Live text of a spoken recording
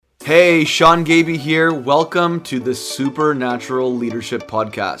Hey, Sean Gaby here. Welcome to the Supernatural Leadership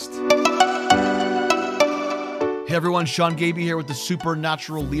Podcast. Hey everyone, Sean Gaby here with the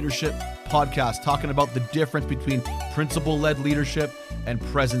Supernatural Leadership Podcast, talking about the difference between principle-led leadership and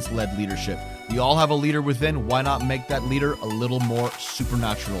presence-led leadership. We all have a leader within. Why not make that leader a little more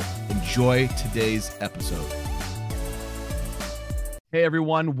supernatural? Enjoy today's episode. Hey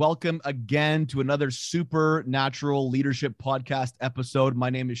everyone, welcome again to another Supernatural Leadership Podcast episode. My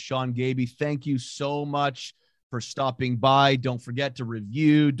name is Sean Gaby. Thank you so much for stopping by. Don't forget to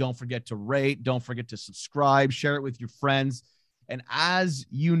review, don't forget to rate, don't forget to subscribe, share it with your friends. And as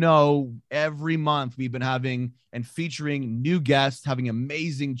you know, every month we've been having and featuring new guests, having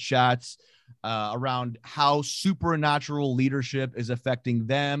amazing chats around how supernatural leadership is affecting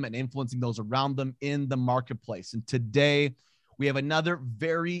them and influencing those around them in the marketplace. And today, we have another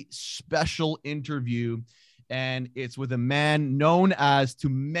very special interview, and it's with a man known as, to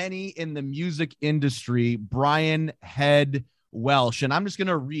many in the music industry, Brian Head Welch. And I'm just going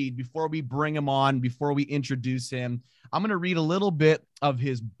to read, before we bring him on, before we introduce him, I'm going to read a little bit of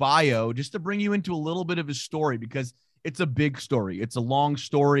his bio just to bring you into a little bit of his story, because it's a big story. It's a long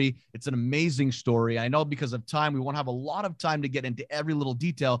story. It's an amazing story. I know because of time, we won't have a lot of time to get into every little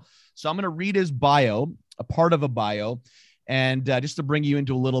detail. So I'm going to read his bio, a part of a bio, and just to bring you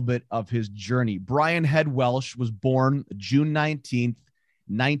into a little bit of his journey. Brian Head Welch was born June 19th,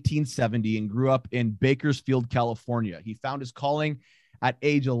 1970, and grew up in Bakersfield, California. He found his calling at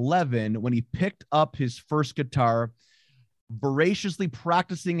age 11 when he picked up his first guitar, voraciously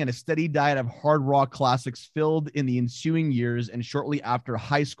practicing, and a steady diet of hard rock classics filled in the ensuing years. And shortly after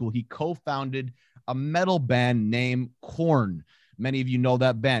high school, he co-founded a metal band named Korn. Many of you know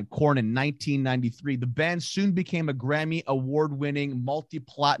that band, Korn, in 1993. The band soon became a Grammy award-winning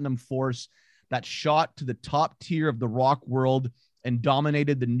multi-platinum force that shot to the top tier of the rock world and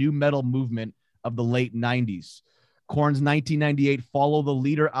dominated the nu metal movement of the late 90s. Korn's 1998 Follow the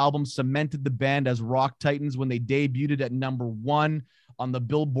Leader album cemented the band as rock titans when they debuted at #1 on the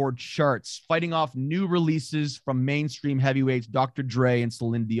Billboard charts, fighting off new releases from mainstream heavyweights Dr. Dre and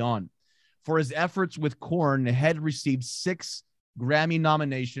Celine Dion. For his efforts with Korn, Head received 6 Grammy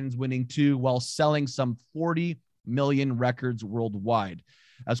nominations, winning 2 while selling some 40 million records worldwide.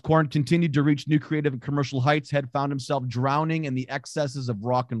 As Korn continued to reach new creative and commercial heights, Head found himself drowning in the excesses of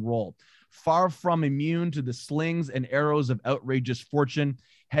rock and roll. Far from immune to the slings and arrows of outrageous fortune,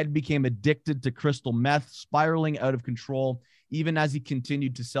 Head became addicted to crystal meth, spiraling out of control even as he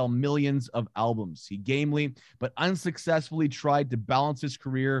continued to sell millions of albums. He gamely but unsuccessfully tried to balance his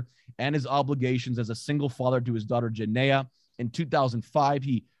career and his obligations as a single father to his daughter Janaea. In 2005,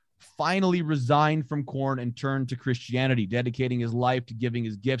 he finally resigned from Korn and turned to Christianity, dedicating his life to giving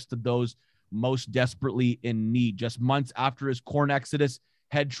his gifts to those most desperately in need. Just months after his Korn exodus,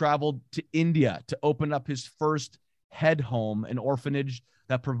 Head traveled to India to open up his first Head Home, an orphanage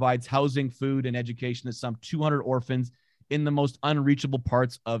that provides housing, food, and education to some 200 orphans in the most unreachable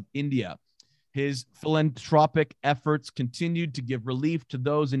parts of India. His philanthropic efforts continued to give relief to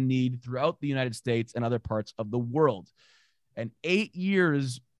those in need throughout the United States and other parts of the world. And 8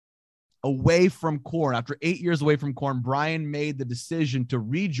 years away from Korn, after 8 years away from Korn, Brian made the decision to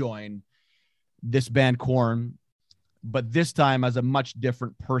rejoin this band Korn, but this time as a much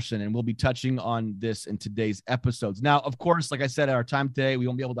different person. And we'll be touching on this in today's episodes. Now, of course, like I said, at our time today, we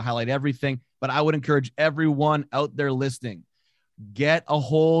won't be able to highlight everything, but I would encourage everyone out there listening, get a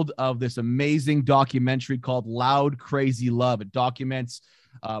hold of this amazing documentary called Loud, Crazy Love. It documents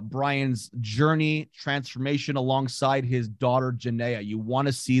Brian's journey, transformation alongside his daughter, Janaea. You want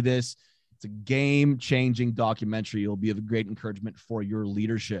to see this. It's a game-changing documentary. It'll be of great encouragement for your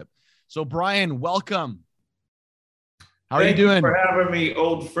leadership. So, Brian, welcome. How are you doing? Thank you for having me,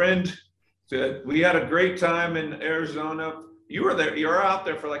 old friend. We had a great time in Arizona. You were there. You were out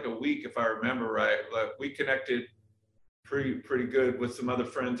there for like a week, if I remember right. Like, we connected pretty good with some other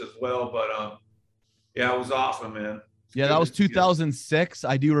friends as well. But yeah, it was awesome, man. Yeah, that was 2006.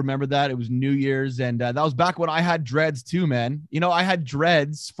 I do remember that. It was New Year's, and that was back when I had dreads too, man. You know, I had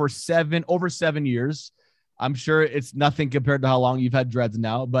dreads for over 7 years. I'm sure it's nothing compared to how long you've had dreads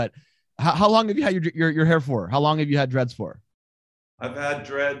now, but how long have you had your hair for? How long have you had dreads for? I've had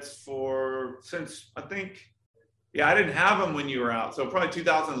dreads since, I think, yeah, I didn't have them when you were out. So probably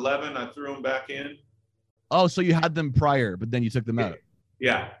 2011, I threw them back in. Oh, so you had them prior, but then you took them out.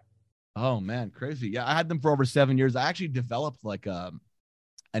 Yeah. Oh man, crazy. Yeah, I had them for over 7 years. I actually developed like a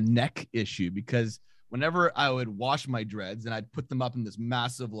neck issue because whenever I would wash my dreads and I'd put them up in this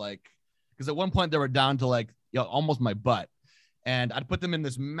massive, like, because at one point they were down to like, almost my butt. and I'd put them in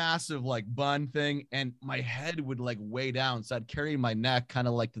this massive like bun thing, and my head would like weigh down. So I'd carry my neck kind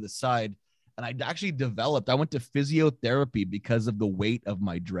of like to the side. And I'd actually I went to physiotherapy because of the weight of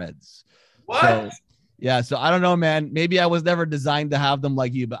my dreads. What? So yeah, so I don't know, man. Maybe I was never designed to have them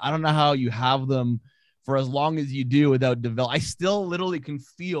like you, but I don't know how you have them for as long as you do without I still literally can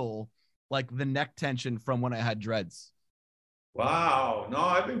feel like the neck tension from when I had dreads. Wow. No,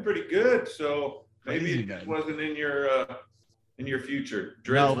 I've been pretty good. So maybe Crazy, it man. wasn't in your future. No,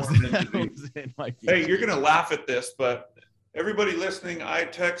 Dreads it weren't meant to be. was in my future. Hey, you're gonna laugh at this, but everybody listening, I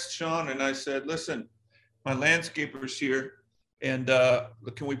text Sean and I said, listen, my landscaper's here, and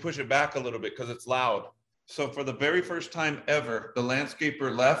can we push it back a little bit because it's loud. So for the very first time ever, the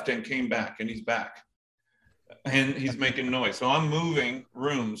landscaper left and came back, and he's back. And he's making noise. So I'm moving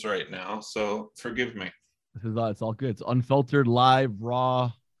rooms right now. So forgive me. It's all good. It's unfiltered, live,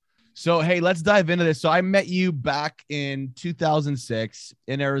 raw. So, hey, let's dive into this. So I met you back in 2006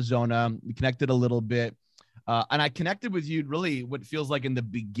 in Arizona. We connected a little bit. And I connected with you really what feels like in the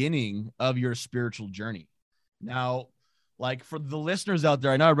beginning of your spiritual journey. Now, like for the listeners out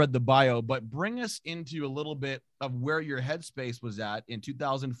there, I know I read the bio, but bring us into a little bit of where your headspace was at in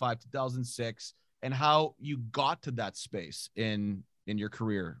 2005, 2006, and how you got to that space in your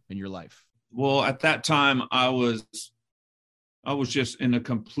career, in your life. Well, at that time, I was just in a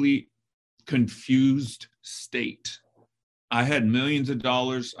complete confused state. I had millions of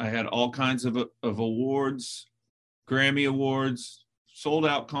dollars. I had all kinds of awards, Grammy awards, sold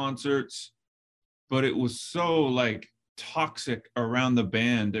out concerts, but it was so like toxic around the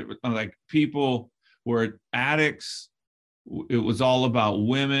band. It was like people were addicts. It was all about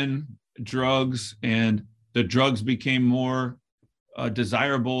women, drugs, and the drugs became more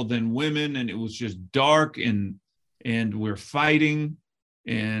desirable than women, and it was just dark, and we're fighting,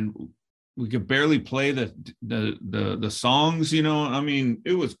 and we could barely play the songs, you know. I mean,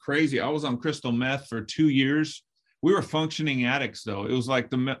 it was crazy. I was on crystal meth for 2 years. We were functioning addicts, though. It was like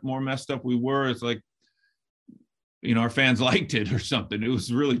the more messed up we were, it's like, you know, our fans liked it or something. It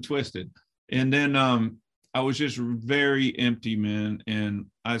was really twisted. And then I was just very empty, man. And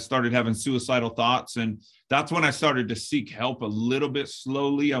I started having suicidal thoughts. And that's when I started to seek help a little bit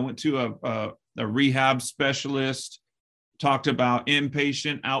slowly. I went to a rehab specialist, talked about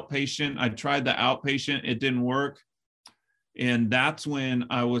inpatient, outpatient. I tried the outpatient. It didn't work. And that's when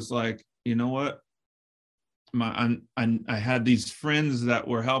I was like, you know what? I had these friends that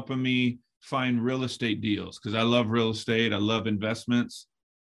were helping me find real estate deals because I love real estate. I love investments.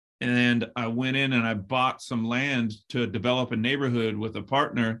 And I went in and I bought some land to develop a neighborhood with a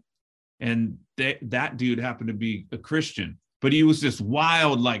partner. And that dude happened to be a Christian, but he was this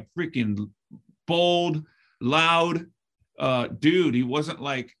wild, like freaking bold, loud dude. He wasn't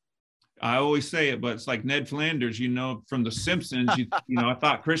like, I always say it, but it's like Ned Flanders, you know, from The Simpsons. You know, I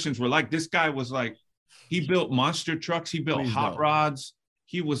thought Christians were like, this guy was like, he built monster trucks. He built hot rods.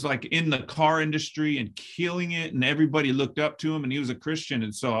 He was like in the car industry and killing it, and everybody looked up to him, and he was a Christian.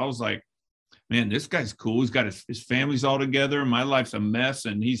 And so I was like, man, this guy's cool. He's got his family's all together. My life's a mess.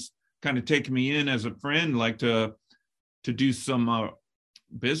 And he's kind of taking me in as a friend, like to do some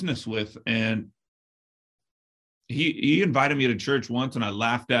business with. And he invited me to church once, and I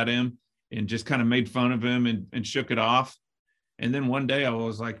laughed at him and just kind of made fun of him and shook it off. And then one day I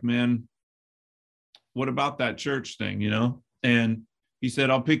was like, man, what about that church thing, you know? And he said,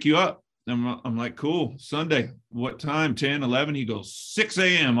 I'll pick you up. I'm like, cool. Sunday, what time? 10, 11? He goes, 6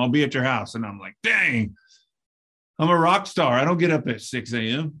 a.m. I'll be at your house. And I'm like, dang, I'm a rock star. I don't get up at 6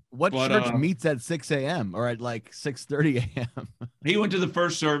 a.m. What church meets at 6 a.m. or at like 6:30 a.m.? He went to the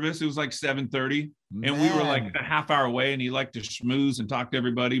first service. It was like 7:30. And we were like a half hour away, and he liked to schmooze and talk to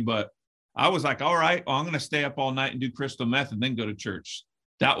everybody. But I was like, all right, well, I'm going to stay up all night and do crystal meth and then go to church.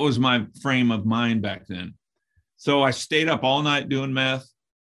 That was my frame of mind back then. So I stayed up all night doing meth.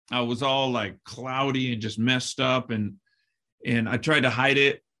 I was all like cloudy and just messed up, and I tried to hide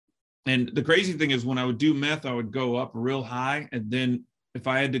it. And the crazy thing is, when I would do meth, I would go up real high. And then if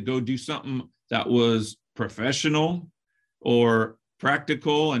I had to go do something that was professional or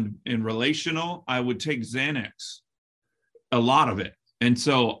practical and relational, I would take Xanax, a lot of it. And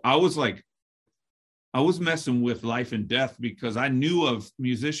so I was messing with life and death, because I knew of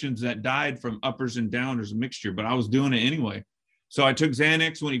musicians that died from uppers and downers, a mixture, but I was doing it anyway. So I took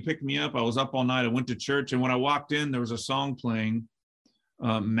Xanax. When he picked me up, I was up all night. I went to church. And when I walked in, there was a song playing,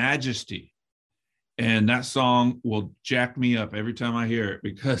 Majesty. And that song will jack me up every time I hear it,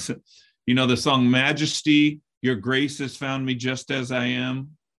 because, you know, the song Majesty, your grace has found me just as I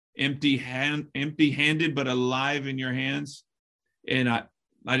am, empty-handed, but alive in your hands. And I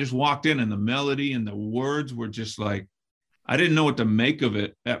just walked in, and the melody and the words were just like, I didn't know what to make of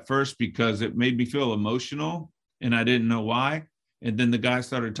it at first because it made me feel emotional and I didn't know why. And then the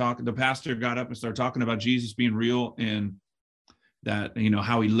pastor got up and started talking about Jesus being real and that,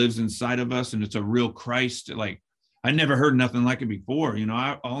 how he lives inside of us. And it's a real Christ. Like, I never heard nothing like it before.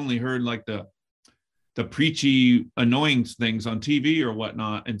 I only heard like the preachy, annoying things on TV or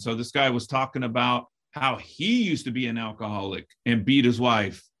whatnot. And so this guy was talking about how he used to be an alcoholic and beat his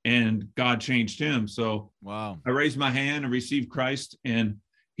wife, and God changed him. So wow, I raised my hand and received Christ. And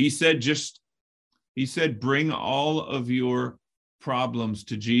he said, bring all of your problems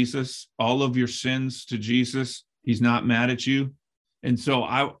to Jesus, all of your sins to Jesus. He's not mad at you. And so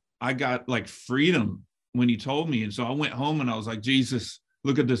I got like freedom when he told me. And so I went home and I was like, Jesus,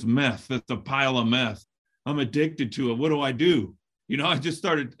 look at this meth. That's a pile of meth. I'm addicted to it. What do I do? I just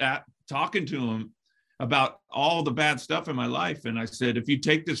started talking to him about all the bad stuff in my life. And I said, if you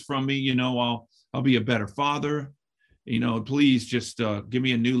take this from me, I'll be a better father. Please just give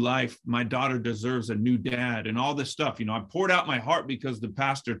me a new life. My daughter deserves a new dad and all this stuff. I poured out my heart because the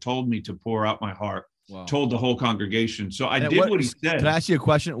pastor told me to pour out my heart, wow. Told the whole congregation. So I did what he said. Can I ask you a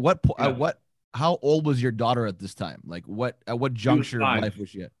question? How old was your daughter at this time? Like at what juncture of life was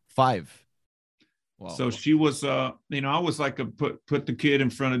she at? 5. Wow. So she was, I was like put the kid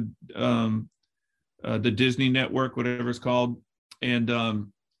in front of the Disney network, whatever it's called,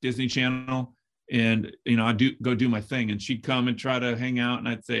 and Disney Channel. And, I do my thing, and she'd come and try to hang out, and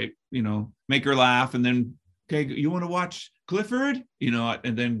I'd say, make her laugh. And then, okay, you want to watch Clifford,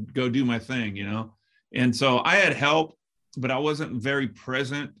 and then go do my thing, And so I had help, but I wasn't very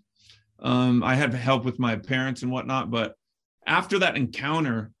present. I had help with my parents and whatnot. But after that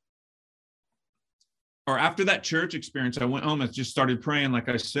encounter, or after that church experience, I went home and just started praying, like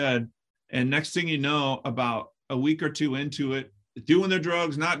I said. And next thing you know, about a week or two into it, doing the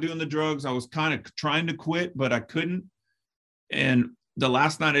drugs, not doing the drugs, I was kind of trying to quit, but I couldn't. And the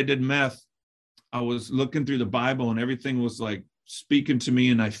last night I did meth, I was looking through the Bible and everything was like speaking to me.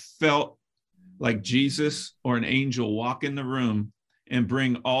 And I felt like Jesus or an angel walk in the room and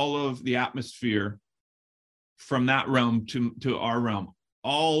bring all of the atmosphere from that realm to our realm,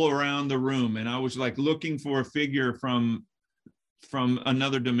 all around the room. And I was like looking for a figure from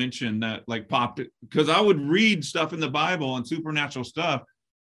another dimension that like popped it, because I would read stuff in the Bible and supernatural stuff.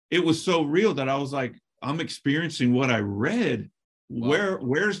 It was so real that I was like, I'm experiencing what I read. Wow.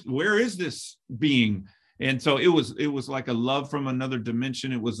 Where is this being? And so it was like a love from another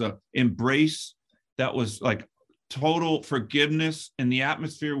dimension. It was a embrace that was like total forgiveness, and the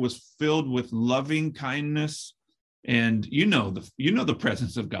atmosphere was filled with loving kindness, and the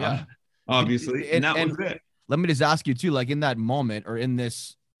presence of God, yeah. Obviously, and that was it. Let me just ask you too, like in that moment or in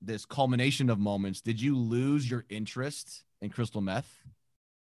this culmination of moments, did you lose your interest in crystal meth,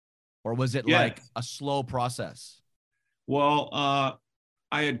 or was it like a slow process? Well,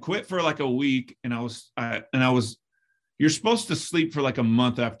 I had quit for like a week, and you're supposed to sleep for like a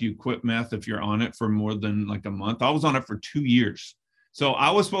month after you quit meth if you're on it for more than like a month. I was on it for 2 years. So I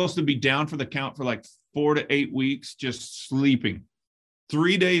was supposed to be down for the count for like 4 to 8 weeks, just sleeping.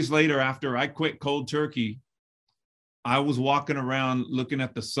 3 days later, after I quit cold turkey, I was walking around looking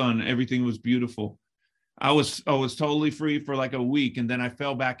at the sun. Everything was beautiful. I was totally free for like a week, and then I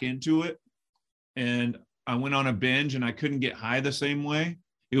fell back into it, and I went on a binge, and I couldn't get high the same way.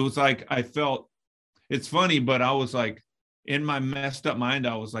 It was like it's funny, but I was like, in my messed up mind,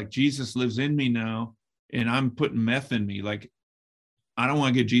 I was like, Jesus lives in me now, and I'm putting meth in me. Like, I don't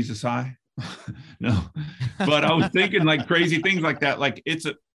want to get Jesus high. No, but I was thinking like crazy things like that. Like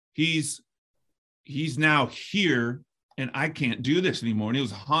he's now here, and I can't do this anymore. And it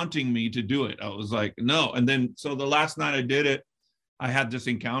was haunting me to do it. I was like, no. And then, so the last night I did it, I had this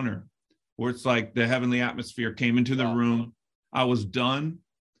encounter where it's like the heavenly atmosphere came into the room. I was done,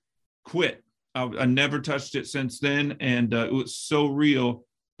 quit. I never touched it since then. And it was so real,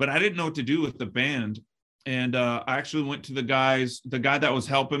 but I didn't know what to do with the band. And I actually went to the guy that was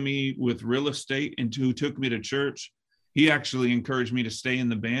helping me with real estate and who took me to church. He actually encouraged me to stay in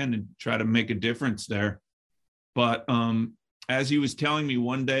the band and try to make a difference there. But as he was telling me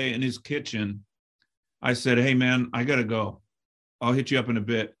one day in his kitchen, I said, hey, man, I got to go. I'll hit you up in a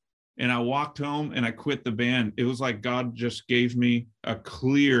bit. And I walked home and I quit the band. It was like God just gave me a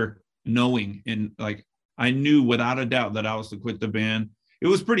clear knowing. And like, I knew without a doubt that I was to quit the band. It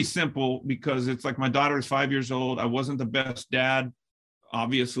was pretty simple because it's like my daughter is 5 years old. I wasn't the best dad,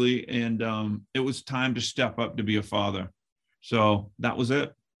 obviously. And it was time to step up to be a father. So that was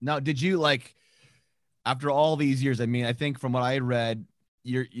it. Now, did you like, after all these years, I mean, I think from what I read,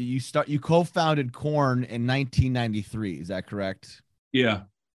 you co-founded Korn in 1993. Is that correct? Yeah.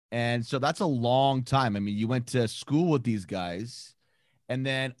 And so that's a long time. I mean, you went to school with these guys, and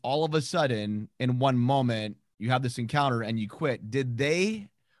then all of a sudden, in one moment, you have this encounter and you quit. Did they,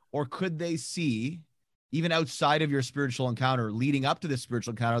 or could they see, even outside of your spiritual encounter, leading up to this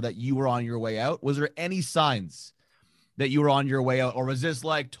spiritual encounter, that you were on your way out? Was there any signs that you were on your way out, or was this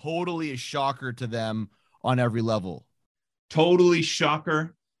like totally a shocker to them on every level? Totally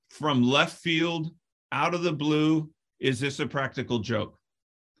shocker from left field, out of the blue. Is this a practical joke?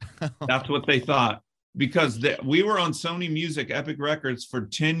 That's what they thought, because we were on Sony Music, Epic Records for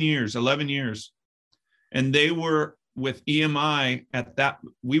 10 years, 11 years. And they were with EMI at that.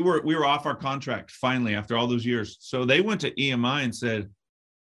 We were off our contract finally after all those years. So they went to EMI and said,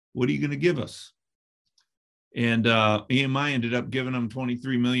 what are you going to give us? And EMI ended up giving them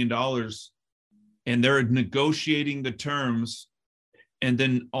 $23 million, and they're negotiating the terms. And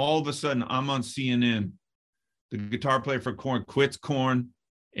then all of a sudden I'm on CNN. The guitar player for Korn quits Korn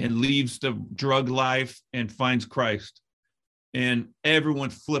and leaves the drug life and finds Christ. And everyone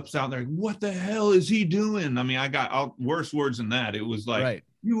flips out. They're like, what the hell is he doing? I mean, I got worse words than that. It was like, right.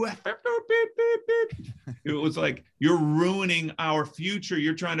 It was like, you're ruining our future.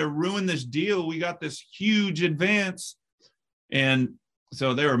 You're trying to ruin this deal. We got this huge advance. And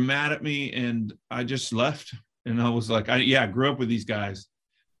so they were mad at me, and I just left. And I was like, I grew up with these guys,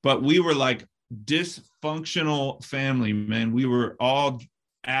 but we were like dysfunctional family, man. We were all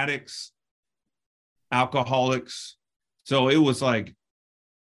addicts, alcoholics. So it was like,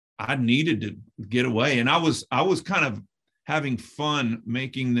 I needed to get away. And I was kind of having fun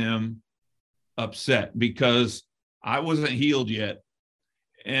making them upset because I wasn't healed yet.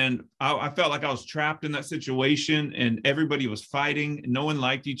 And I felt like I was trapped in that situation, and everybody was fighting. No one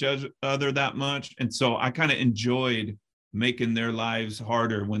liked each other that much. And so I kind of enjoyed making their lives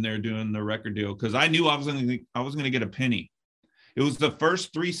harder when they're doing the record deal, because I knew I was going to get a penny. It was the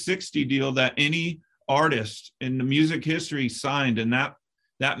first 360 deal that any artist in the music history signed. And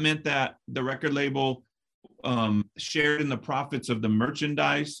that meant that the record label shared in the profits of the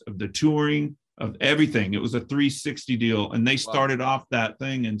merchandise, of the touring, of everything. It was a 360 deal, and they started off that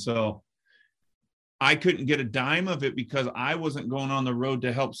thing. And so I couldn't get a dime of it because I wasn't going on the road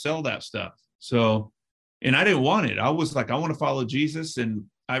to help sell that stuff. So, and I didn't want it. I was like, I want to follow Jesus. And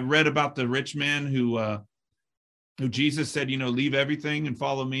I read about the rich man who Jesus said, leave everything and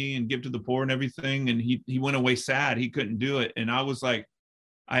follow me and give to the poor and everything. And he went away sad. He couldn't do it. And I was like,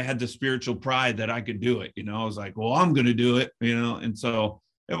 I had the spiritual pride that I could do it. I was like, well, I'm going to do it, And so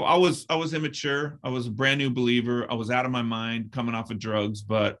I was immature. I was a brand new believer. I was out of my mind coming off of drugs,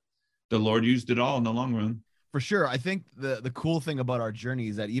 but the Lord used it all in the long run. For sure. I think the cool thing about our journey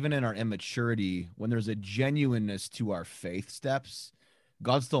is that even in our immaturity, when there's a genuineness to our faith steps,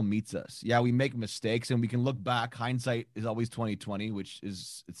 God still meets us. Yeah, we make mistakes, and we can look back. Hindsight is always 20/20,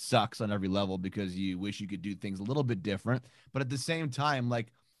 it sucks on every level because you wish you could do things a little bit different. But at the same time,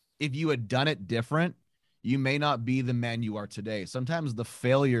 like, if you had done it different, you may not be the man you are today. Sometimes the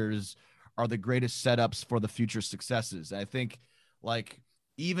failures are the greatest setups for the future successes. I think, like,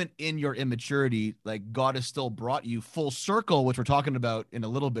 even in your immaturity, like, God has still brought you full circle, which we're talking about in a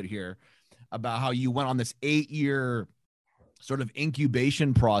little bit here, about how you went on this 8-year sort of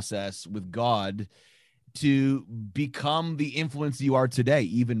incubation process with God to become the influence you are today,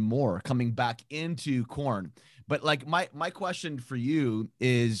 even more, coming back into Korn. But like, my question for you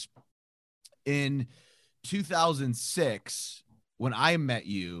is, in 2006, when I met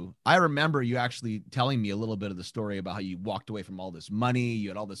you, I remember you actually telling me a little bit of the story about how you walked away from all this money, you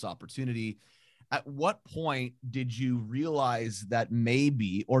had all this opportunity. At what point did you realize that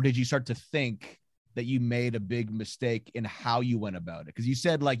maybe, or did you start to think that you made a big mistake in how you went about it? Because you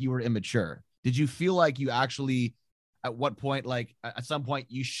said, like, you were immature. Did you feel like you actually, at what point, like at some point,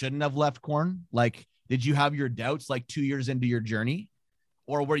 you shouldn't have left Korn? Like, did you have your doubts like 2 years into your journey?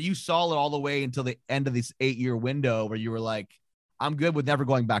 Or were you solid all the way until the end of this 8-year window where you were like, I'm good with never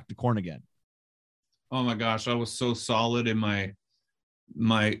going back to Korn again? Oh my gosh, I was so solid in my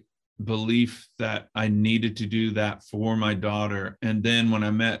belief that I needed to do that for my daughter. And then when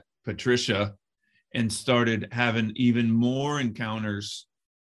I met Patricia and started having even more encounters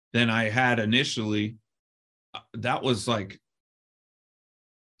than I had initially, that was the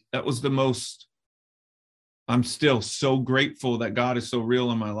most. I'm still so grateful that God is so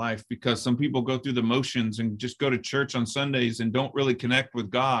real in my life, because some people go through the motions and just go to church on Sundays and don't really connect with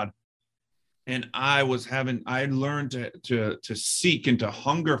God. And I learned to seek and to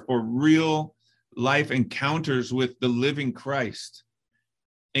hunger for real life encounters with the living Christ,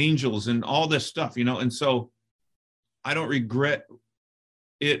 angels, and all this stuff, And so I don't regret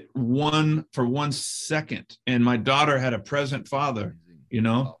it for one second. And my daughter had a present father,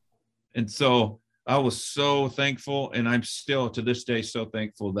 And so I was so thankful, and I'm still to this day so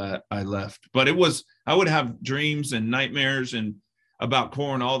thankful that I left. But I would have dreams and nightmares and about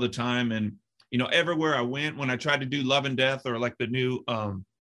corn all the time. And, everywhere I went, when I tried to do Love and Death or like the new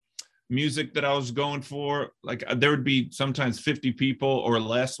music that I was going for, like there would be sometimes 50 people or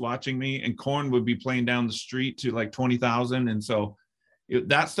less watching me, and corn would be playing down the street to like 20,000. And so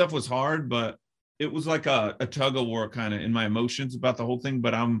that stuff was hard, but it was like a tug of war kind of in my emotions about the whole thing.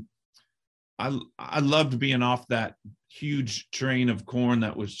 But I loved being off that huge train of corn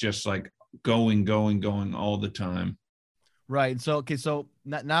that was just like going all the time. Right. So, okay. So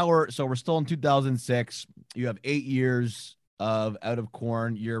now we're still in 2006. You have 8 years of out of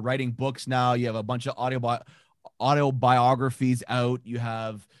corn. You're writing books now. You have a bunch of autobiographies out. You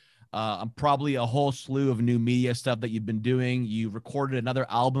have probably a whole slew of new media stuff that you've been doing. You recorded another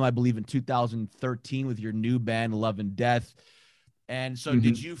album, I believe, in 2013 with your new band, Love and Death. And so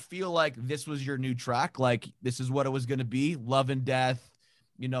did you feel like this was your new track? Like this is what it was going to be, Love and Death,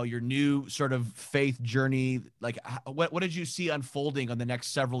 your new sort of faith journey? Like what did you see unfolding on the next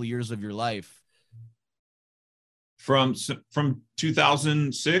several years of your life? From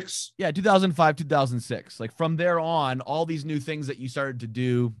 2006? Yeah, 2005, 2006. Like from there on, all these new things that you started to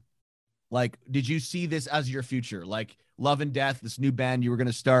do, like, did you see this as your future? Like Love and Death, this new band you were going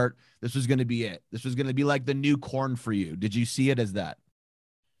to start, this was going to be it. This was going to be like the new corn for you. Did you see it as that?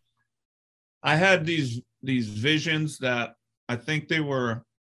 I had these visions that I think they were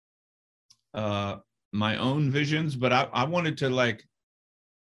my own visions, but I wanted to, like,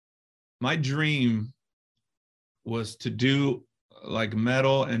 my dream was to do like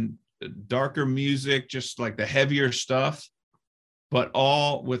metal and darker music, just like the heavier stuff, but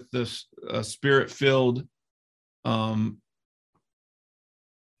all with this spirit-filled. So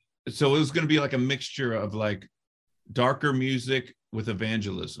it was going to be like a mixture of like darker music with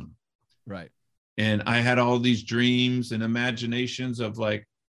evangelism. Right. And I had all these dreams and imaginations of like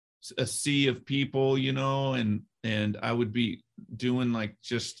a sea of people, and I would be doing like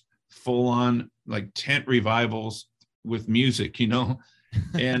just full on like tent revivals with music, and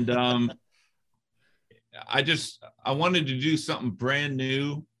I wanted to do something brand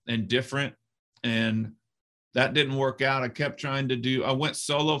new and different, and that didn't work out. I kept trying to I went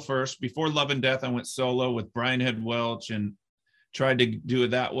solo first. Before Love and Death, I went solo with Brian Head Welch and tried to do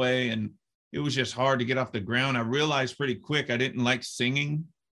it that way. And it was just hard to get off the ground. I realized pretty quick I didn't like singing.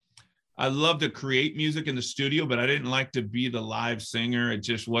 I love to create music in the studio, but I didn't like to be the live singer. It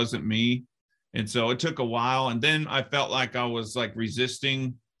just wasn't me. And so it took a while. And then I felt like I was like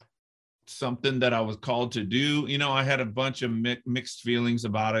resisting something that I was called to do. I had a bunch of mixed feelings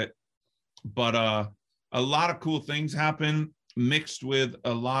about it, but a lot of cool things happened mixed with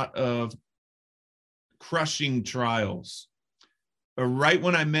a lot of crushing trials. Right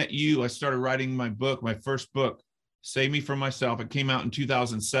when I met you, I started writing my first book, Save Me From Myself. It came out in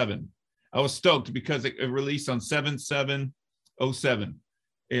 2007. I was stoked because it released on 7/7/07.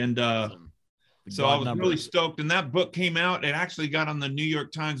 And so I was really stoked. And that book came out. It actually got on the New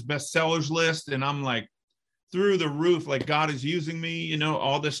York Times bestsellers list. And I'm like through the roof, like God is using me,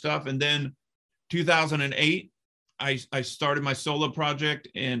 all this stuff. And then 2008, I started my solo project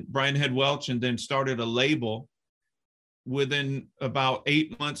and Brian Head Welch, and then started a label. Within about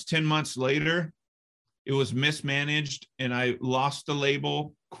 8 months, 10 months later, it was mismanaged and I lost the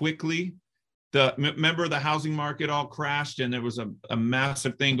label quickly. Remember the housing market all crashed and there was a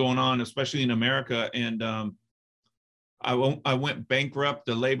massive thing going on, especially in America. And I went bankrupt.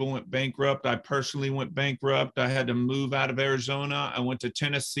 The label went bankrupt. I personally went bankrupt. I had to move out of Arizona. I went to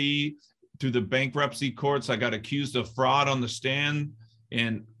Tennessee through the bankruptcy courts. I got accused of fraud on the stand.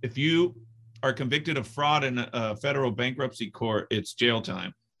 And if you are convicted of fraud in a federal bankruptcy court, it's jail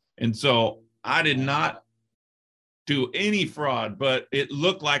time. And so I did not do any fraud, but it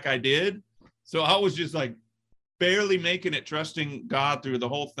looked like I did. So I was just like barely making it, trusting God through the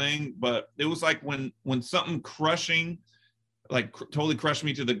whole thing. But it was like when something crushing, like totally crushed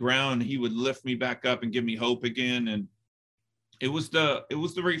me to the ground, he would lift me back up and give me hope again. And it was the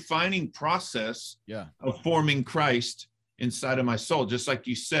refining process of forming Christ inside of my soul. Just like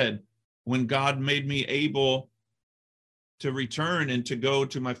you said, when God made me able to return and to go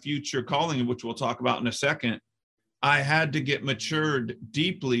to my future calling, which we'll talk about in a second, I had to get matured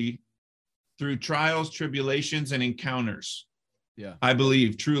deeply through trials, tribulations, and encounters. Yeah. I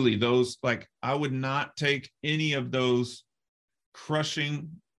believe truly those, like, I would not take any of those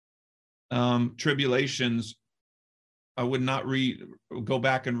crushing tribulations. I would not go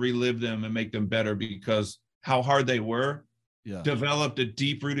back and relive them and make them better, because how hard they were developed a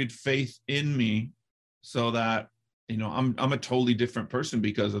deep-rooted faith in me, so that I'm a totally different person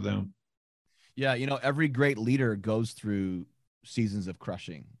because of them. Yeah, every great leader goes through seasons of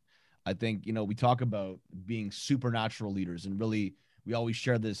crushing. I think, we talk about being supernatural leaders, and really we always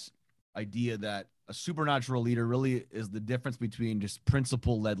share this idea that a supernatural leader really is the difference between just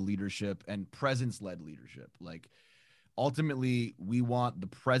principle-led leadership and presence-led leadership. Like, ultimately, we want the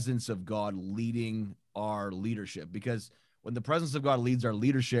presence of God leading our leadership, because when the presence of God leads our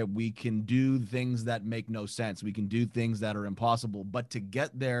leadership, we can do things that make no sense. We can do things that are impossible. But to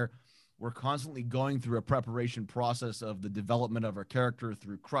get there, we're constantly going through a preparation process of the development of our character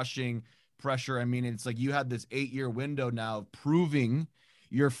through crushing, pressure. I mean, it's like you had this 8-year window now of proving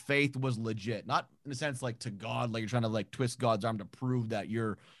your faith was legit, not in a sense like to God, like you're trying to like twist God's arm to prove that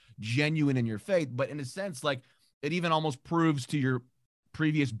you're genuine in your faith, but in a sense, like it even almost proves to your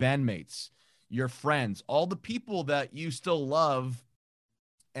previous bandmates, your friends, all the people that you still love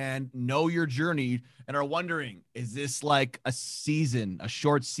and know your journey and are wondering, is this like a season, a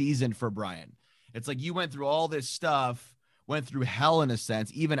short season for Brian? It's like you went through all this stuff, went through hell in a sense,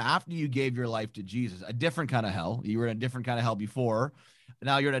 even after you gave your life to Jesus, a different kind of hell. You were in a different kind of hell before.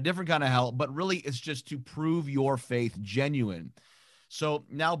 Now you're in a different kind of hell, but really it's just to prove your faith genuine. So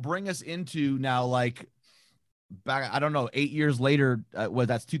now bring us into now, like, back, I don't know, 8 years later,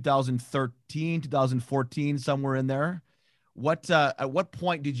 that's 2013, 2014, somewhere in there. At what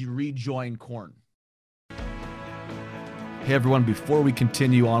point did you rejoin Korn? Hey everyone, before we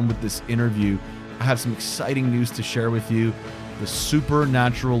continue on with this interview, I have some exciting news to share with you. The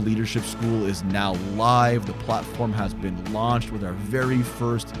Supernatural Leadership School is now live. The platform has been launched with our very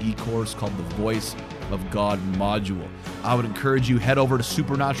first e-course called the Voice of God module. I would encourage you, head over to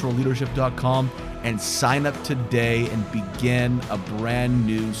supernaturalleadership.com and sign up today and begin a brand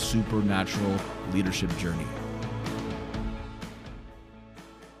new supernatural leadership journey.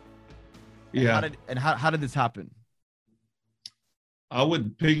 Yeah. How did this happen? I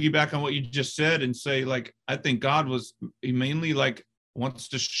would piggyback on what you just said and say, like, I think God he mainly like wants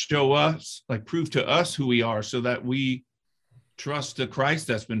to show us, like prove to us who we are so that we trust the Christ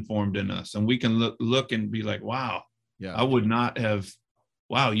that's been formed in us. And we can look and be like, wow, yeah, I would not have,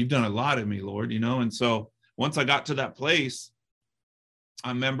 wow, you've done a lot in me, Lord, And so once I got to that place, I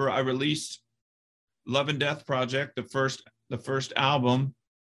remember I released Love and Death Project, the first album.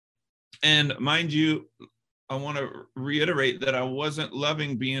 And mind you, I want to reiterate that I wasn't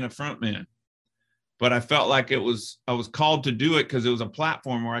loving being a frontman, but I felt like I was called to do it because it was a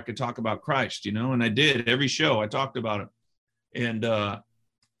platform where I could talk about Christ, and I did. Every show I talked about it and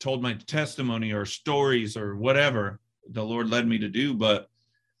told my testimony or stories or whatever the Lord led me to do. But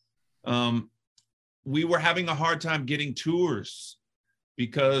we were having a hard time getting tours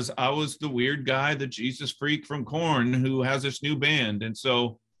because I was the weird guy, the Jesus freak from Korn who has this new band. And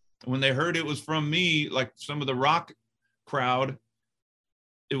so when they heard it was from me, like some of the rock crowd,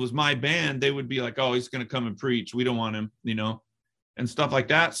 it was my band, they would be like, oh, he's going to come and preach. We don't want him, and stuff like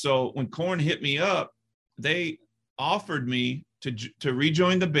that. So when Korn hit me up, they offered me to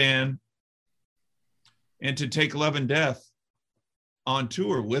rejoin the band and to take Love and Death on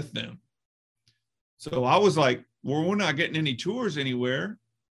tour with them. So I was like, well, we're not getting any tours anywhere.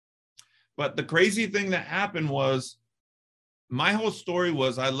 But the crazy thing that happened was, my whole story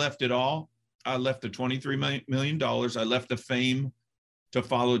was I left it all. I left the $23 million. I left the fame to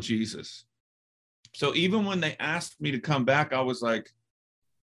follow Jesus. So even when they asked me to come back, I was like,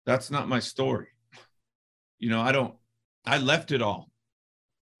 that's not my story. I left it all.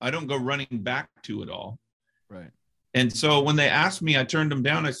 I don't go running back to it all. Right. And so when they asked me, I turned them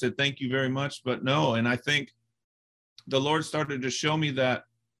down. I said, thank you very much, but no. And I think the Lord started to show me that,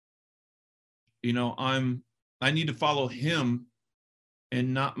 I need to follow him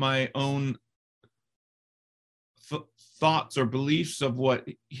and not my own thoughts or beliefs of where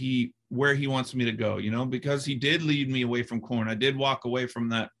he wants me to go, because he did lead me away from Korn. I did walk away from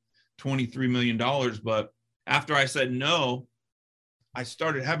that $23 million. But after I said no, I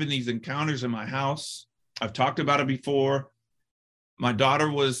started having these encounters in my house. I've talked about it before. My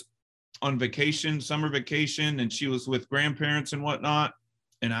daughter was on vacation, summer vacation, and she was with grandparents and whatnot.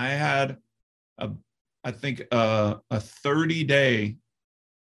 And I had a 30-day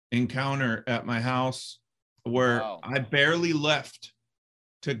encounter at my house where wow. I barely left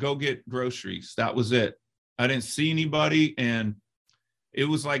to go get groceries. That was it. I didn't see anybody. And it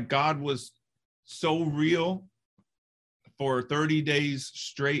was like God was so real for 30 days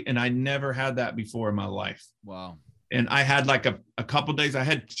straight. And I never had that before in my life. Wow. And I had like a couple days. I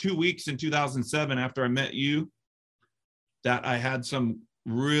had 2 weeks in 2007 after I met you that I had some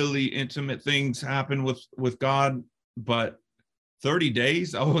really intimate things happen with God. But 30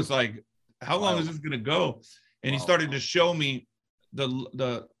 days, I was like, how long is this going to go? And he started to show me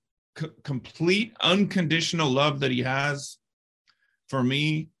the complete unconditional love that he has for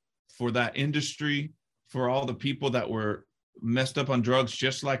me, for that industry, for all the people that were messed up on drugs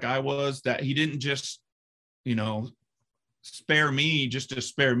just like I was, that he didn't just, spare me just to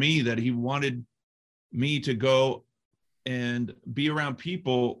spare me, that he wanted me to go and be around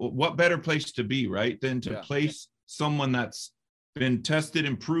people. What better place to be, right, than to place someone that's been tested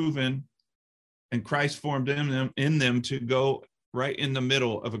and proven, and Christ formed in them to go right in the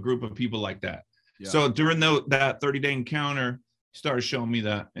middle of a group of people like that. Yeah. So during that 30-day encounter, he started showing me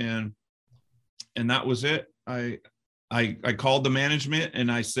that, and that was it. I called the management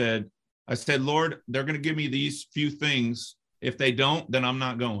and I said, Lord, they're going to give me these few things. If they don't, then I'm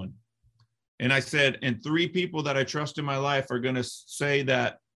not going. And I said, and 3 people that I trust in my life are going to say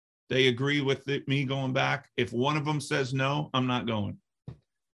that they agree with me going back. If one of them says no, I'm not going.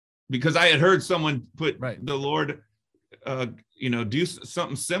 Because I had heard someone put the Lord, do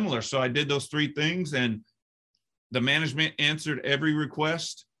something similar. So I did those 3 things, and the management answered every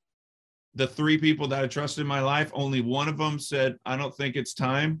request. The 3 people that I trusted in my life, only one of them said, I don't think it's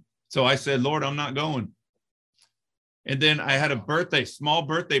time. So I said, Lord, I'm not going. And then I had a small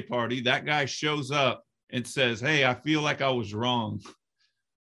birthday party. That guy shows up and says, hey, I feel like I was wrong.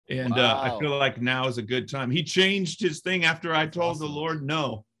 And I feel like now is a good time. He changed his thing after I told the Lord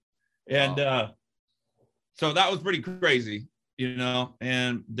no. And so that was pretty crazy,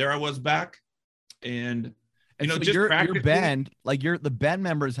 and there I was back. And so just your band, the band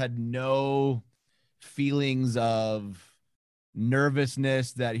members had no feelings of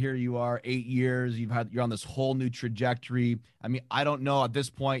nervousness that here you are 8 years, you're on this whole new trajectory. I mean, I don't know at this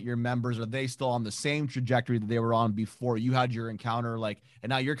point, your members, are they still on the same trajectory that they were on before you had your encounter? And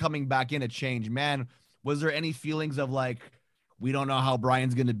now you're coming back in a change, man. Was there any feelings of we don't know how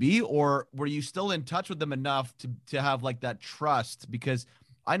Brian's going to be, or were you still in touch with them enough to have that trust? Because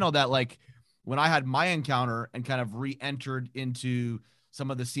I know that when I had my encounter and kind of re-entered into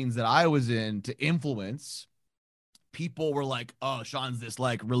some of the scenes that I was in to influence, people were like, oh, Sean's this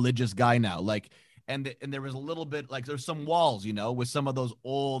religious guy now. And there was a little bit there's some walls, with some of those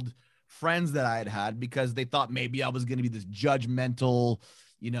old friends that I had because they thought maybe I was going to be this judgmental,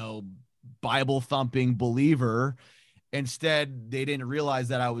 Bible thumping believer. Instead, they didn't realize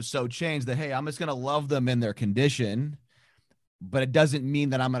that I was so changed that, hey, I'm just going to love them in their condition, but it doesn't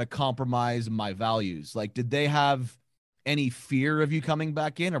mean that I'm going to compromise my values. Did they have any fear of you coming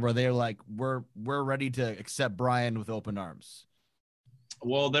back in, or were they we're ready to accept Brian with open arms?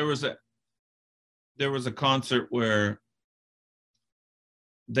 Well, there was a concert where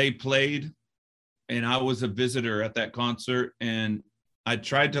they played and I was a visitor at that concert, and I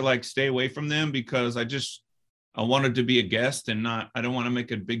tried to stay away from them because I wanted to be a guest and I don't want to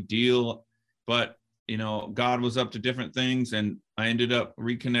make a big deal, but God was up to different things, and I ended up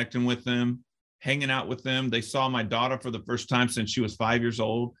reconnecting with them, hanging out with them. They saw my daughter for the first time since she was 5 years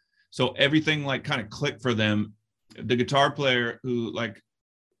old. So everything kind of clicked for them. The guitar player who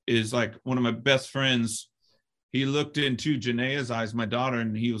is one of my best friends, he looked into Janae's eyes, my daughter,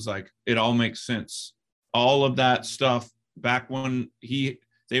 and he was like, it all makes sense. All of that stuff back when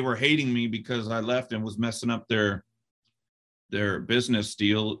they were hating me because I left and was messing up their business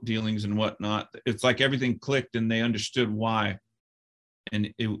dealings and whatnot. It's everything clicked and they understood why.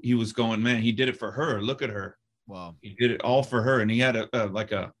 And he was going, man, he did it for her. Look at her. Wow. He did it all for her. And he had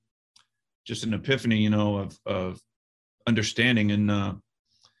just an epiphany, of understanding. And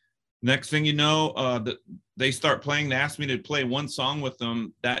next thing you know, they start playing. They asked me to play one song with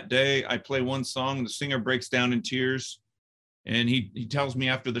them that day. I play one song. The singer breaks down in tears. And he tells me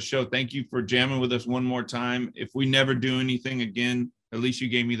after the show, thank you for jamming with us one more time. If we never do anything again, at least you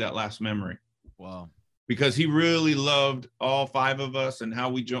gave me that last memory. Wow. Because he really loved all 5 of us and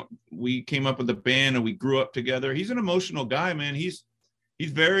how we came up with the band and we grew up together. He's an emotional guy, man. He's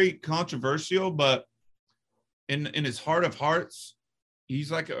very controversial, but in his heart of hearts,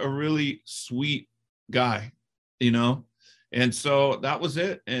 he's a really sweet guy, And so that was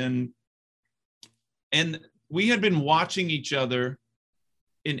it. And we had been watching each other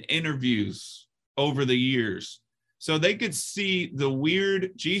in interviews over the years. So they could see the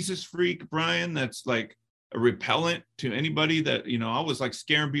weird Jesus freak Brian that's a repellent to anybody that, I was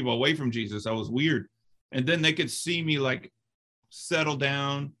scaring people away from Jesus. I was weird. And then they could see me settle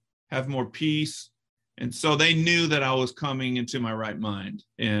down, have more peace. And so they knew that I was coming into my right mind.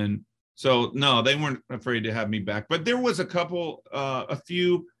 And so, no, they weren't afraid to have me back. But there was a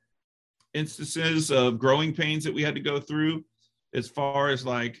few instances of growing pains that we had to go through as far as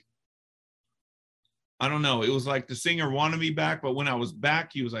I don't know. It was the singer wanted me back, but when I was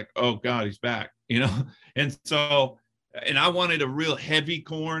back, he was like, oh God, he's back, And so, and I wanted a real heavy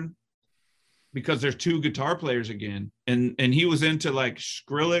Korn. because there's two guitar players again. And he was into like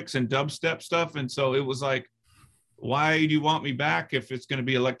Skrillex and dubstep stuff. And so it was like, why do you want me back if it's going to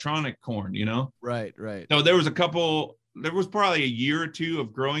be electronic Korn, you know? Right, right. So there was probably a year or two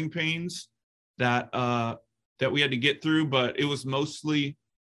of growing pains that we had to get through, but it was mostly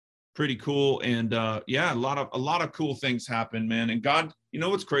pretty cool. And yeah, a lot of cool things happened, man. And God, you know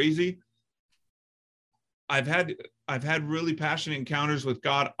what's crazy? I've had really passionate encounters with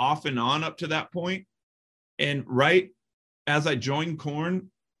God off and on up to that point. And right as I joined Korn,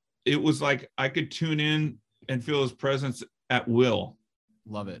 it was like I could tune in and feel his presence at will.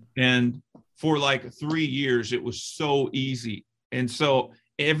 Love it. And for like 3 years, it was so easy. And so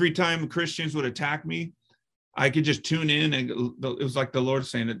every time Christians would attack me, I could just tune in, and it was like the Lord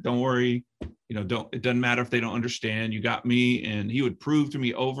saying that, don't worry, you know, it doesn't matter if they don't understand, you got me. And he would prove to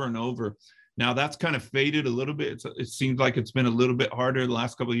me over and over. Now that's kind of faded a little bit. It seems like it's been a little bit harder the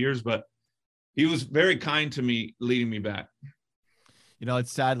last couple of years, but he was very kind to me, leading me back. You know,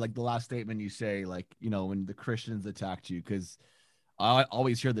 it's sad, like the last statement you say, like, you know, when the Christians attacked you, because I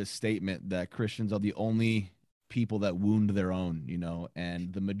always hear this statement that Christians are the only people that wound their own, you know,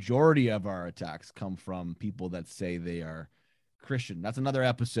 and the majority of our attacks come from people that say they are Christian. That's another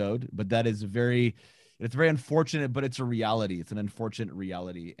episode, but that is it's very unfortunate, but it's a reality. It's an unfortunate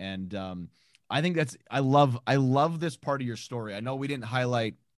reality. And I think I love this part of your story. I know we didn't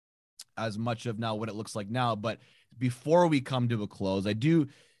highlight as much of now what it looks like now, but before we come to a close,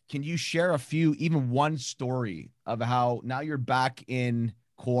 can you share even one story of how now you're back in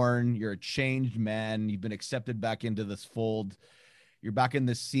Korn, you're a changed man, you've been accepted back into this fold, you're back in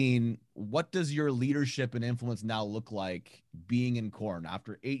this scene. What does your leadership and influence now look like being in Korn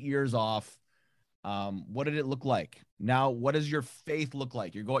after 8 years off? What did it look like? Now, what does your faith look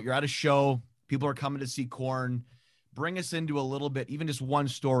like? You're at a show, people are coming to see Korn. Bring us into a little bit, even just one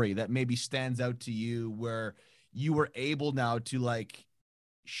story that maybe stands out to you where you were able now to like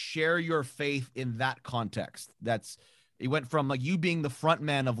share your faith in that context. It went from like you being the front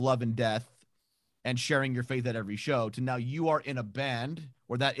man of Love and Death and sharing your faith at every show to now you are in a band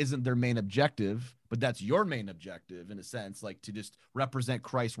where that isn't their main objective, but that's your main objective in a sense, like to just represent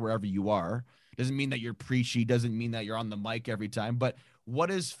Christ wherever you are. Doesn't mean that you're preachy, doesn't mean that you're on the mic every time, but what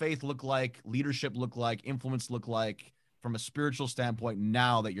does faith look like, leadership look like, influence look like from a spiritual standpoint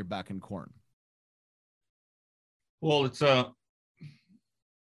now that you're back in Korn? Well,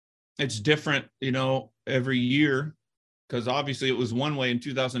 it's different, you know, every year, because obviously it was one way in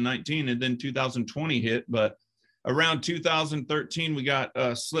 2019 and then 2020 hit, but around 2013 we got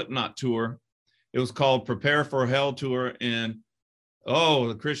a Slipknot tour. It was called Prepare for Hell tour, and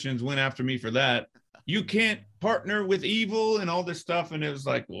the Christians went after me for that. You can't partner with evil and all this stuff. And it was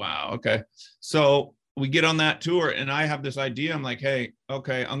like, wow, okay. So we get on that tour and I have this idea. I'm like, hey,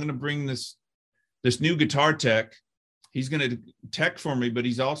 okay, I'm going to bring this new guitar tech. He's going to tech for me, but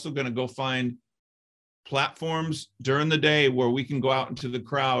he's also going to go find platforms during the day where we can go out into the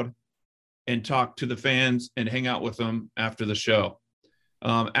crowd and talk to the fans and hang out with them after the show.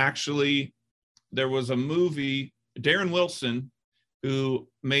 Actually, there was a movie, Darren Wilson, who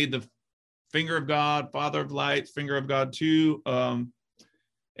made the Finger of God, Father of Lights, Finger of God 2,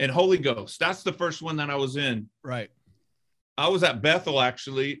 and Holy Ghost. That's the first one that I was in. Right. I was at Bethel,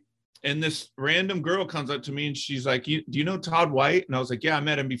 actually, and this random girl comes up to me and she's like, do you know Todd White? And I was like, yeah, I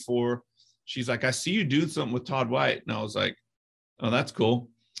met him before. She's like, I see you do something with Todd White. And I was like, oh, that's cool.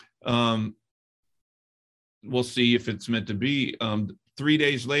 We'll see if it's meant to be. 3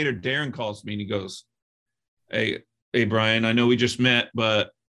 days later, Darren calls me and he goes, hey, Brian, I know we just met, but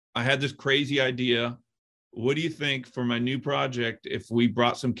I had this crazy idea. What do you think for my new project if we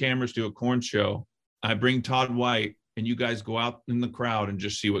brought some cameras to a Korn show? I bring Todd White and you guys go out in the crowd and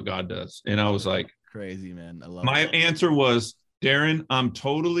just see what God does. And I was like, crazy, man. I love my it. answer was, Darren, I'm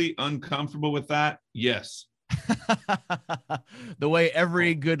totally uncomfortable with that. Yes. The way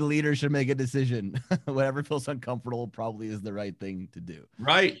every good leader should make a decision. Whatever feels uncomfortable probably is the right thing to do.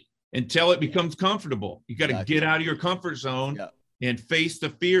 Right. Until it becomes comfortable. You got to get out of your comfort zone. Yeah. And face the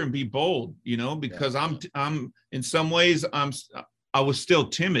fear and be bold, you know, because I'm in some ways, I was still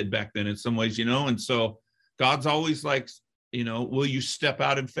timid back then in some ways, you know, and so God's always like, you know, will you step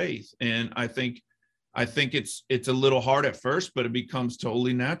out in faith? And I think it's a little hard at first, but it becomes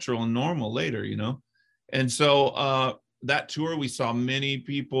totally natural and normal later, you know? And so that tour, we saw many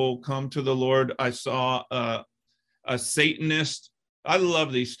people come to the Lord. I saw a Satanist. I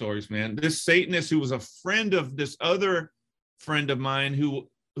love these stories, man. This Satanist who was a friend of this other friend of mine who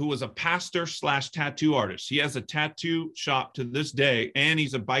was a pastor / tattoo artist. He has a tattoo shop to this day, and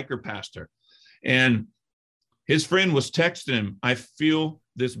he's a biker pastor. And his friend was texting him, I feel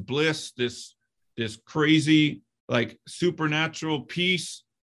this bliss, this this crazy, like supernatural peace.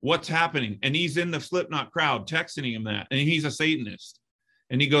 What's happening? And he's in the Slipknot crowd texting him that, and he's a Satanist.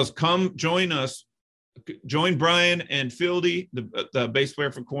 And he goes, come join us, join Brian and Fieldy, the bass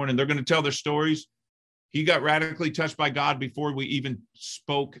player for Korn, and they're going to tell their stories. He got radically touched by God before we even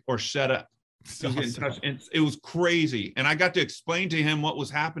spoke or shut up. And it was crazy. And I got to explain to him what was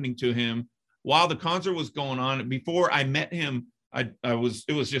happening to him while the concert was going on. Before I met him, it was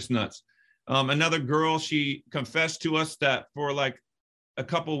just nuts. Another girl, she confessed to us that for like a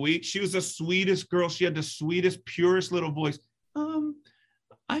couple of weeks, she was the sweetest girl. She had the sweetest, purest little voice.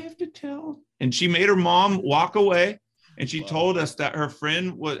 I have to tell. And she made her mom walk away. And she told us that her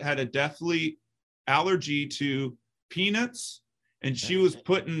friend had a deathly allergy to peanuts. And she was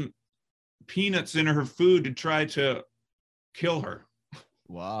putting peanuts in her food to try to kill her.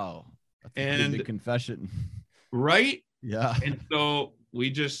 Wow. That's a big confession. Right? Yeah. And so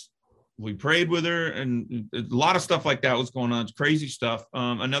we prayed with her, and a lot of stuff like that was going on. It's crazy stuff.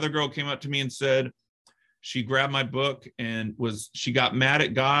 Another girl came up to me and said she grabbed my book and she got mad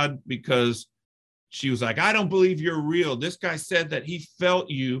at God because she was like, I don't believe you're real. This guy said that he felt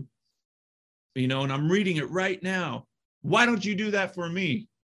you, and I'm reading it right now. Why don't you do that for me?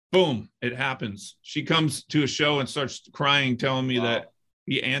 Boom, it happens. She comes to a show and starts crying, telling me that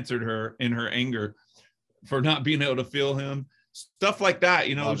he answered her in her anger for not being able to feel him. Stuff like that,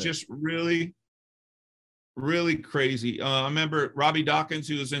 it was just really, really crazy. I remember Robbie Dawkins,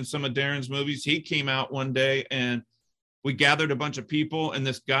 who was in some of Darren's movies. He came out one day and we gathered a bunch of people, and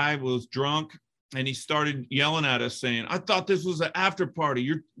this guy was drunk and he started yelling at us saying, I thought this was an after party.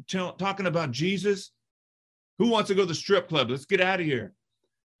 You're talking about Jesus? Who wants to go to the strip club? Let's get out of here.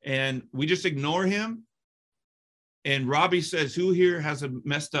 And we just ignore him. And Robbie says, who here has a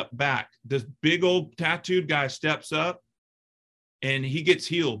messed up back? This big old tattooed guy steps up and he gets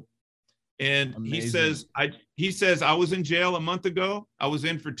healed. And amazing. He says, I was in jail a month ago. I was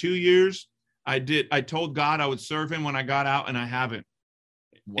in for 2 years. I told God I would serve him when I got out, and I haven't.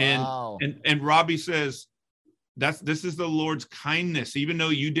 Wow. And Robbie says, this is the Lord's kindness. Even though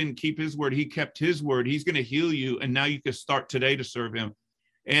you didn't keep his word, he kept his word. He's going to heal you. And now you can start today to serve him.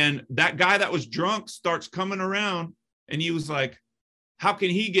 And that guy that was drunk starts coming around, and he was like, how can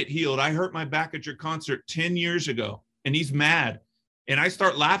he get healed? I hurt my back at your concert 10 years ago. And he's mad. And I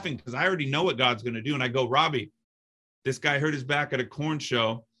start laughing because I already know what God's going to do. And I go, Robbie, this guy hurt his back at a Korn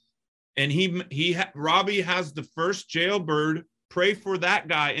show. And Robbie has the first jailbird pray for that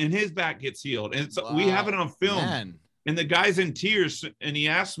guy, and his back gets healed. And so we have it on film. Man. And the guy's in tears. And he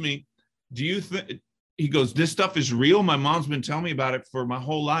asked me, do you think, he goes, this stuff is real? My mom's been telling me about it for my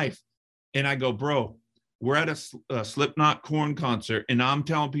whole life. And I go, bro, we're at a Slipknot Korn concert, and I'm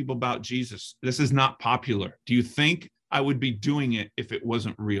telling people about Jesus. This is not popular. Do you think I would be doing it if it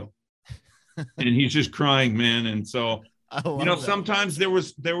wasn't real? And he's just crying, man. And so, sometimes there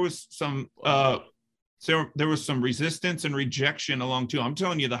was some there was some resistance and rejection along too. I'm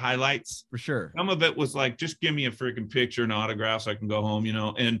telling you the highlights. For sure. Some of it was like, just give me a freaking picture and autograph so I can go home,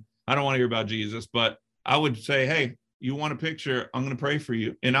 and I don't want to hear about Jesus, but I would say, hey, you want a picture? I'm going to pray for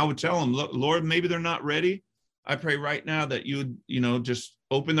you. And I would tell them, look, Lord, maybe they're not ready. I pray right now that you would, just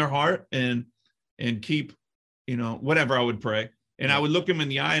open their heart and keep, whatever I would pray. And I would look them in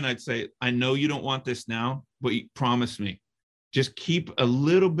the eye and I'd say, I know you don't want this now, but you promise me, just keep a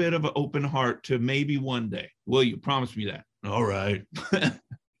little bit of an open heart to maybe one day. Will you promise me that? All right.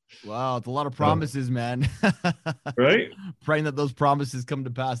 Wow, it's a lot of promises, man. Right? Praying that those promises come to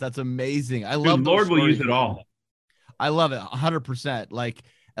pass. That's amazing. I love the Lord will use it all. I love it 100%.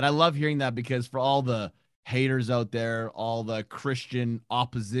 And I love hearing that, because for all the haters out there, all the Christian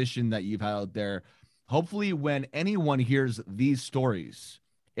opposition that you've had out there, hopefully when anyone hears these stories,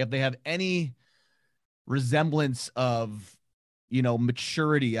 if they have any resemblance of,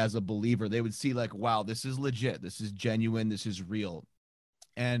 maturity as a believer, they would see like, wow, this is legit. This is genuine. This is real.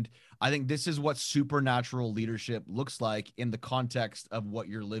 And I think this is what supernatural leadership looks like in the context of what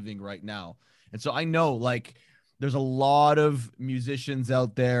you're living right now. And so I know, there's a lot of musicians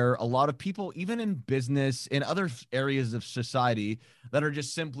out there, a lot of people, even in business, in other areas of society, that are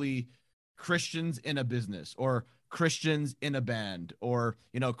just simply Christians in a business, or Christians in a band, or,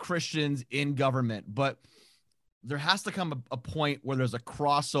 Christians in government. But there has to come a point where there's a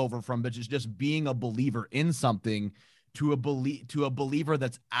crossover from just being a believer in something to a believer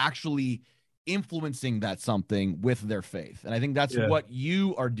that's actually influencing that something with their faith. And I think that's what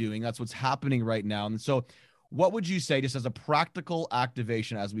you are doing. That's what's happening right now. And so what would you say, just as a practical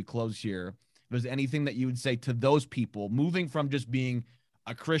activation as we close here, if there's anything that you would say to those people moving from just being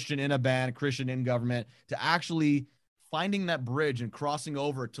a Christian in a band, Christian in government, to actually finding that bridge and crossing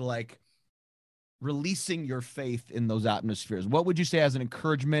over to releasing your faith in those atmospheres? What would you say as an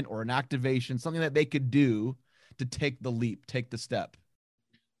encouragement or an activation, something that they could do to take the leap, take the step?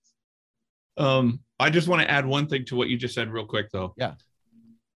 I just want to add one thing to what you just said real quick, though. Yeah.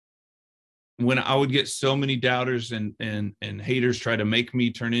 When I would get so many doubters and haters try to make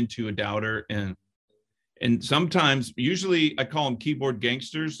me turn into a doubter, and sometimes, usually I call them keyboard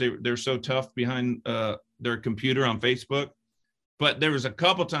gangsters. They're so tough behind their computer on Facebook. But there was a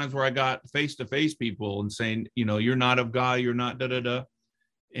couple times where I got face-to-face people and saying, you know, you're not of God, you're not da-da-da,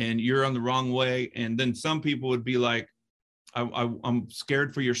 and you're on the wrong way. And then some people would be like, I'm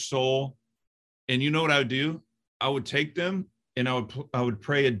scared for your soul. And you know what I would do? I would take them and I would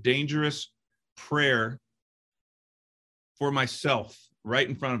pray a dangerous prayer for myself right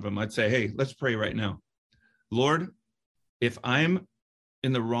in front of them. I'd say, hey, let's pray right now. Lord, if I'm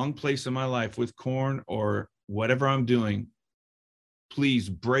in the wrong place in my life with corn or whatever I'm doing, please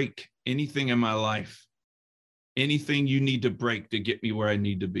break anything in my life, anything you need to break to get me where I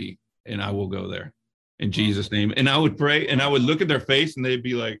need to be. And I will go there in Jesus' name. And I would pray and I would look at their face and they'd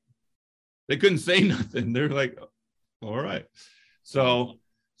be like, they couldn't say nothing. They're like, all right. So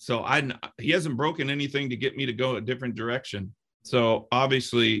he hasn't broken anything to get me to go a different direction. So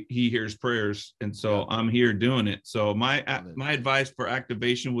obviously he hears prayers. And so I'm here doing it. So my advice for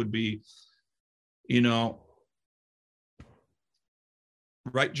activation would be, you know,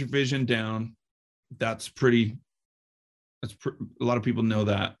 write your vision down. A lot of people know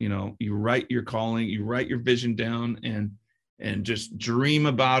that, you know, you write your calling, you write your vision down and just dream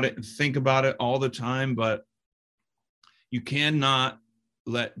about it and think about it all the time. But you cannot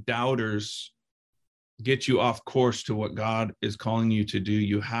let doubters get you off course to what God is calling you to do.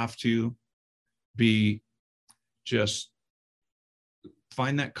 You have to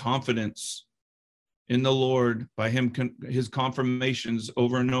find that confidence in the Lord by his confirmations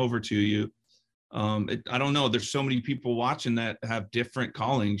over and over to you. I don't know. There's so many people watching that have different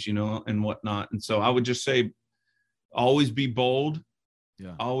callings, you know, and whatnot. And so I would just say, always be bold.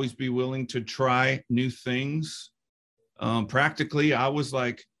 Yeah. Always be willing to try new things. Practically, I was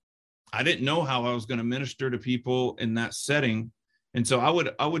like, I didn't know how I was going to minister to people in that setting. And so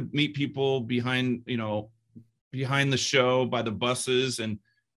I would meet people behind the show by the buses and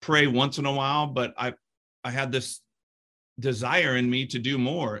pray once in a while, but I had this desire in me to do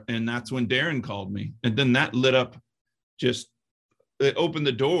more. And that's when Darren called me. And then that lit up, it opened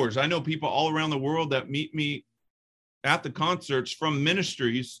the doors. I know people all around the world that meet me at the concerts from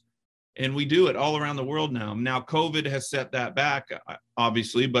ministries, and we do it all around the world now. Now, COVID has set that back,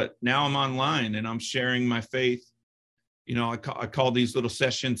 obviously, but now I'm online and I'm sharing my faith. You know, I call these little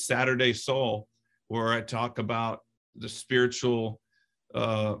sessions Saturday Soul, where I talk about the spiritual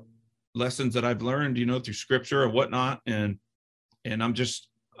lessons that I've learned, you know, through scripture or whatnot. And I'm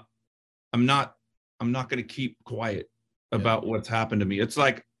not going to keep quiet about what's happened to me. It's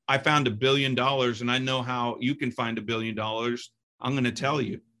like, I found $1 billion and I know how you can find $1 billion. I'm going to tell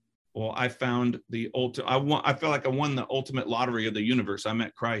you. Well, I found I feel like I won the ultimate lottery of the universe. I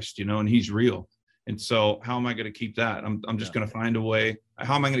met Christ, you know, and he's real. And so how am I going to keep that? I'm just going to find a way.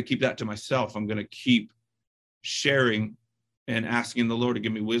 How am I going to keep that to myself? I'm going to keep sharing and asking the Lord to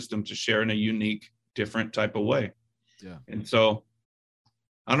give me wisdom to share in a unique, different type of way. Yeah. And so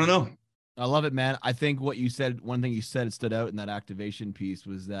I don't know. I love it, man. I think what you said, one thing you said stood out in that activation piece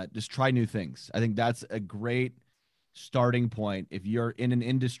was that just try new things. I think that's a great starting point. If you're in an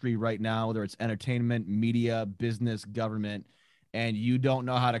industry right now, whether it's entertainment, media, business, government, and you don't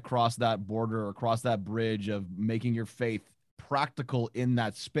know how to cross that border or cross that bridge of making your faith practical in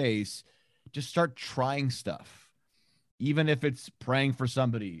that space, just start trying stuff. Even if it's praying for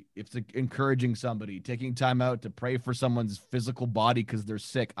somebody, if it's encouraging somebody, taking time out to pray for someone's physical body because they're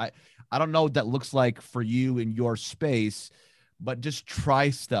sick. I don't know what that looks like for you in your space, but just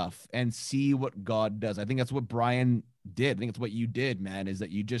try stuff and see what God does. I think that's what Brian did. I think it's what you did, man, is that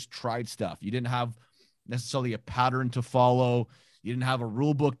you just tried stuff. You didn't have necessarily a pattern to follow. You didn't have a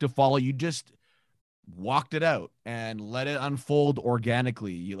rule book to follow. You just walked it out and let it unfold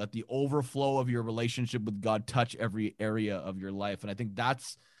organically. You let the overflow of your relationship with God touch every area of your life. And I think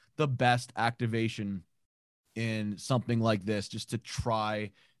that's the best activation in something like this, just to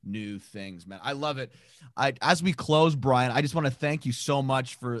try new things, man. I love it. As we close, Brian, I just want to thank you so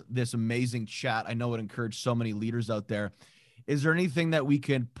much for this amazing chat. I know it encouraged so many leaders out there. Is there anything that we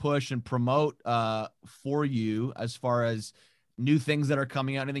can push and promote for you as far as new things that are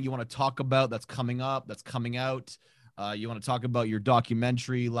coming out? Anything you want to talk about that's coming up, that's coming out? You want to talk about your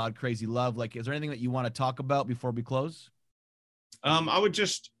documentary, Loud Crazy Love? Like, is there anything that you want to talk about before we close? I would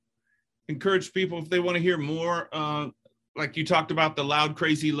just encourage people, if they want to hear more, like you talked about the Loud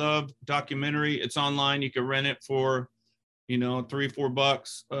Crazy Love documentary. It's online. You can rent it for,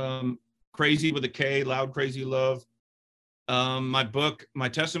 $3-4. Crazy with a K, Loud Crazy Love. My book, my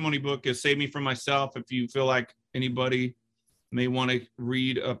testimony book is Save Me From Myself. If you feel like anybody may want to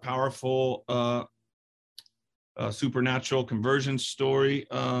read a powerful supernatural conversion story.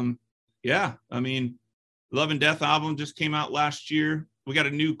 Love and Death album just came out last year. We got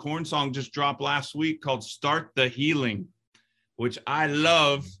a new Korn song just dropped last week called Start the Healing, which I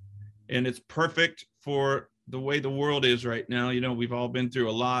love. And it's perfect for the way the world is right now. We've all been through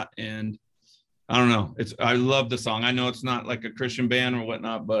a lot, and I don't know. I love the song. I know it's not like a Christian band or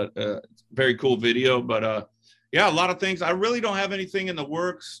whatnot, but it's a very cool video. But a lot of things. I really don't have anything in the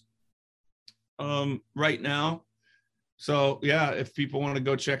works right now. So if people want to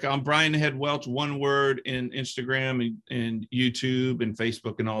go check out, I'm Brian Head Welch, one word, in Instagram and YouTube and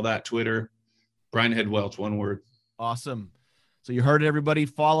Facebook and all that, Twitter. Brian Head Welch, one word. Awesome. So you heard it, everybody.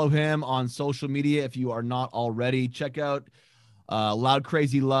 Follow him on social media if you are not already. Check out Loud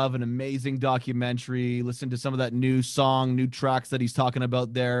Crazy Love, an amazing documentary. Listen to some of that new tracks that he's talking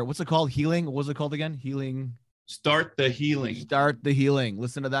about there. What's it called? Healing? What was it called again? Healing. Start the Healing. Start the Healing.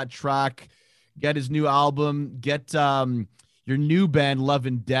 Listen to that track. Get his new album. Get your new band, Love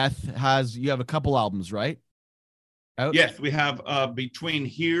and Death. You have a couple albums, right? Out? Yes, we have Between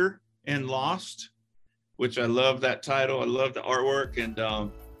Here and Lost, which I love that title. I love the artwork. And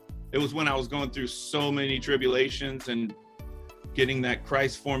it was when I was going through so many tribulations and getting that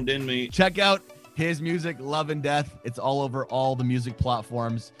Christ formed in me. Check out his music, Love and Death. It's all over all the music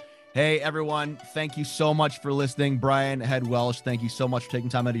platforms. Hey, everyone. Thank you so much for listening. Brian Head Welch, thank you so much for taking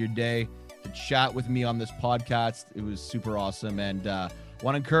time out of your day to chat with me on this podcast. It was super awesome. And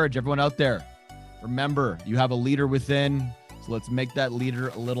want to encourage everyone out there. Remember, you have a leader within. So let's make that leader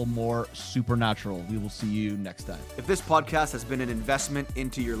a little more supernatural. We will see you next time. If this podcast has been an investment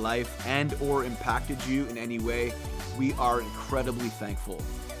into your life and or impacted you in any way, we are incredibly thankful.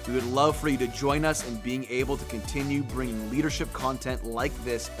 We would love for you to join us in being able to continue bringing leadership content like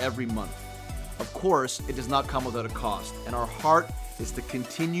this every month. Of course, it does not come without a cost, and our heart is to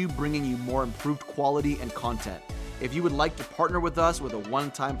continue bringing you more improved quality and content. If you would like to partner with us with a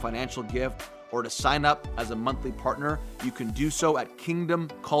one-time financial gift or to sign up as a monthly partner, you can do so at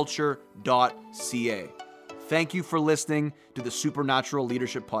kingdomculture.ca. Thank you for listening to the Supernatural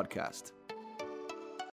Leadership Podcast.